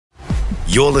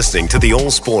You're listening to the All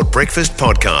Sport Breakfast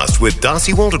Podcast with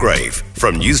Darcy Waldegrave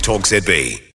from News Talk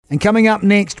ZB. And coming up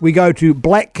next, we go to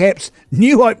Blackcaps'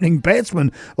 new opening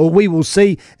batsman, or we will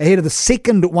see ahead of the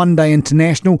second one-day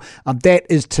international. That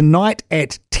is tonight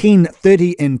at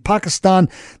 10:30 in Pakistan.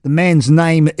 The man's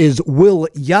name is Will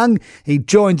Young. He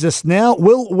joins us now.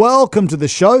 Will, welcome to the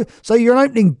show. So you're an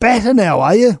opening batter now,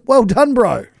 are you? Well done,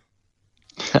 bro.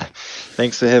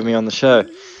 Thanks for having me on the show.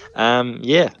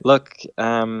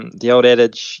 The old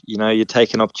adage, you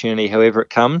take an opportunity however it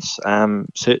comes,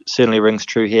 certainly rings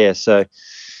true here. So,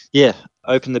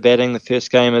 opened the batting, the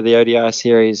first game of the ODI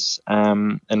series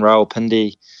in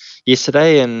Rawalpindi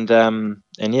yesterday, and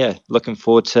looking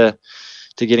forward to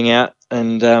getting out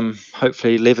and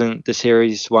hopefully leveling the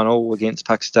series 1-1 against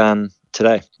Pakistan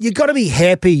today. You've got to be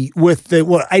happy with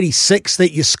the 86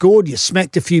 that you scored. You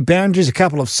smacked a few boundaries, a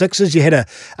couple of sixes. You had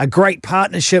a great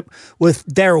partnership with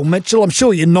Daryl Mitchell. I'm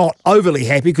sure you're not overly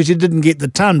happy because you didn't get the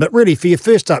ton, but really for your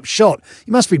first up shot,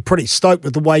 you must be pretty stoked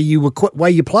with the way you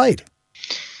played.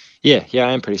 Yeah,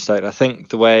 I am pretty stoked. I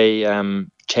think the way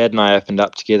Chad and I opened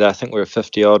up together, I think we were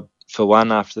 50-odd for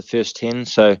one after the first 10,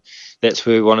 so that's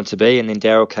where we wanted to be. And then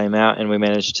Daryl came out and we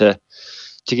managed to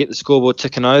get the scoreboard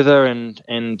ticking over and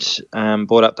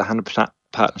brought up the 100%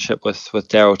 partnership with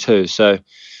Daryl too. So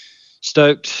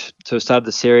stoked to have started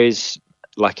the series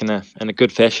like in a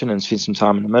good fashion and spend some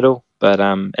time in the middle. But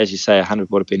as you say, 100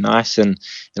 would have been nice, and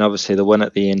obviously the win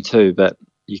at the end too. But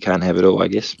you can't have it all, I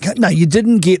guess. No, you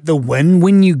didn't get the win.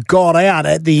 When you got out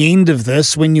at the end of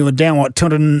this, when you were down,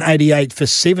 288 for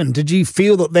 7, did you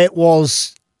feel that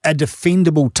was a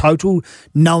defendable total,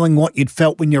 knowing what you'd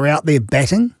felt when you're out there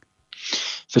batting?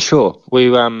 For sure. We,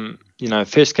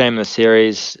 first game of the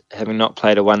series, having not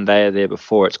played a one-dayer there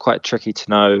before, it's quite tricky to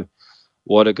know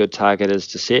what a good target is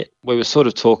to set. We were sort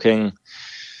of talking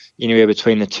anywhere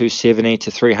between the 270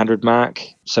 to 300 mark.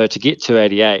 So to get to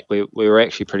 88, we were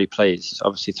actually pretty pleased.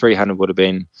 Obviously, 300 would have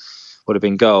been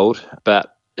gold,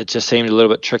 but it just seemed a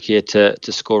little bit trickier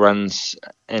to score runs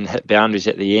and hit boundaries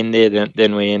at the end there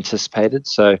than we anticipated.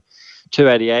 So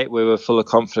 288, we were full of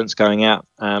confidence going out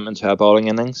into our bowling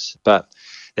innings, but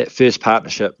that first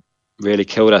partnership really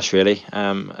killed us, really.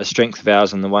 A strength of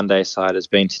ours on the one-day side has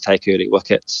been to take early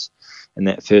wickets in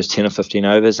that first 10 or 15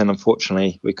 overs, and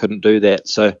unfortunately we couldn't do that.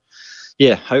 So,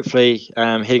 hopefully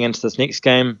heading into this next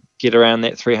game, get around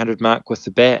that 300 mark with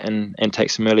the bat and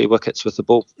take some early wickets with the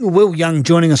ball. Will Young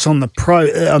joining us on the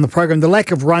program. The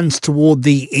lack of runs toward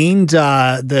the end,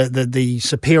 the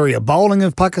superior bowling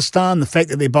of Pakistan, the fact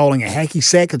that they're bowling a hacky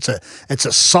sack, it's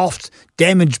a soft,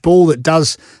 damaged ball that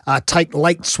does take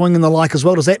late swing and the like as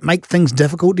well. Does that make things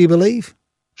difficult, do you believe?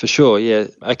 For sure, yeah.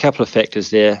 A couple of factors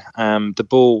there. The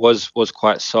ball was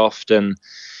quite soft, and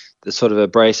the sort of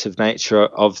abrasive nature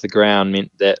of the ground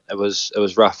meant that it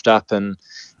was roughed up and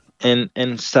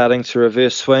starting to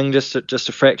reverse swing just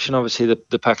a fraction. Obviously,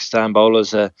 the Pakistan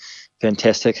bowlers are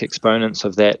fantastic exponents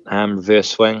of that reverse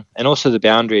swing, and also the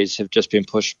boundaries have just been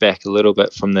pushed back a little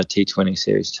bit from the T20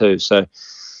 series too. So,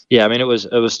 it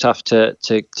was tough to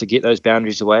get those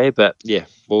boundaries away, but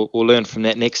we'll learn from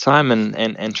that next time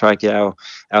and try to get our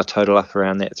total up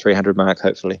around that 300 mark,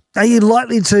 hopefully. Are you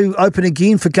likely to open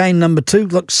again for game number 2?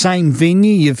 Look, same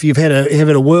venue. You've had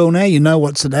a whirl now. You know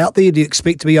what's out there. Do you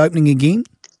expect to be opening again?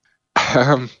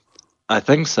 I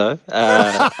think so.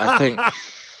 I think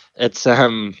it's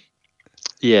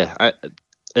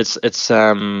it's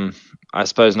I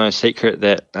suppose no secret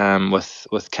that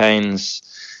with Kane's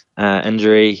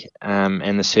injury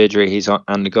and the surgery he's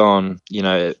undergone,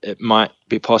 it might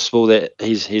be possible that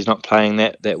he's not playing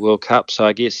that World Cup. So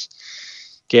I guess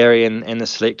Gary and the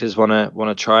selectors want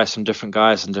to try some different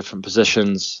guys in different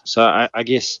positions. So I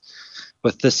guess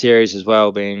with this series as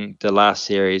well being the last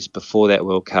series before that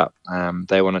World Cup,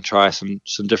 they want to try some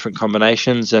different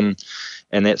combinations, and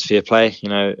that's fair play.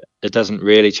 It doesn't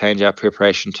really change our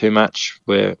preparation too much.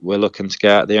 We're looking to go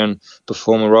out there and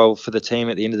perform a role for the team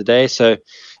at the end of the day. So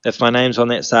if my name's on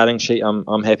that starting sheet,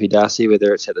 I'm happy, Darcy,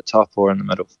 whether it's at the top or in the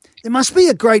middle. There must be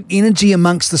a great energy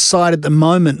amongst the side at the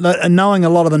moment. Knowing a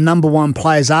lot of the number one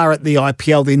players are at the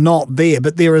IPL, they're not there,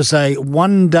 but there is a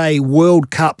one-day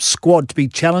World Cup squad to be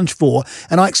challenged for,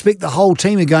 and I expect the whole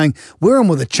team are going, we're in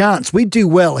with a chance. We do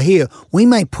well here. We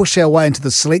may push our way into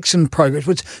the selection progress,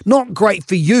 which is not great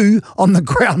for you on the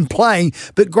ground playing,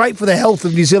 but great for the health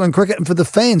of New Zealand cricket and for the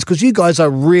fans, because you guys are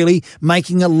really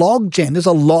making a logjam. There's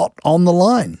a lot on the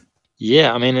line.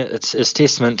 Yeah, it's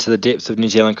testament to the depth of New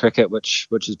Zealand cricket, which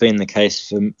has been the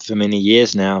case for many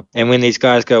years now. And when these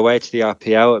guys go away to the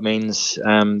IPL, it means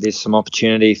there's some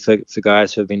opportunity for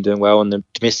guys who have been doing well in the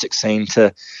domestic scene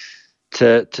to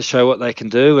show what they can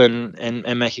do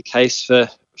and make a case for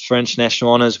for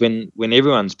international honours when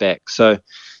everyone's back. So,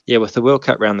 yeah, with the World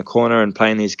Cup round the corner and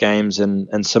playing these games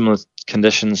in similar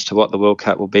conditions to what the World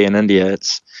Cup will be in India,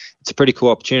 it's a pretty cool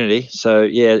opportunity. So,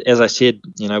 yeah, as I said,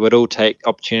 we'd all take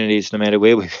opportunities no matter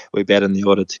where we bat in the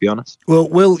order, to be honest. Well,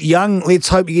 Will Young, let's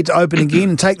hope you get to open again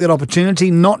and take that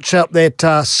opportunity, notch up that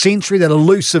century, that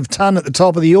elusive ton at the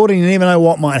top of the order. You never know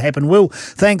what might happen. Will,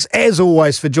 thanks as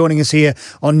always for joining us here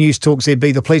on News Talk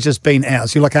ZB. The pleasure's been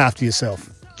ours. You look after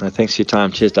yourself. Thanks for your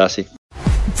time. Cheers, Darcy.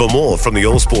 For more from the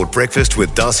All Sport Breakfast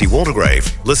with Darcy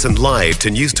Waldegrave, listen live to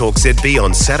News Talk ZB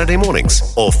on Saturday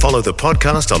mornings or follow the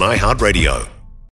podcast on iHeartRadio.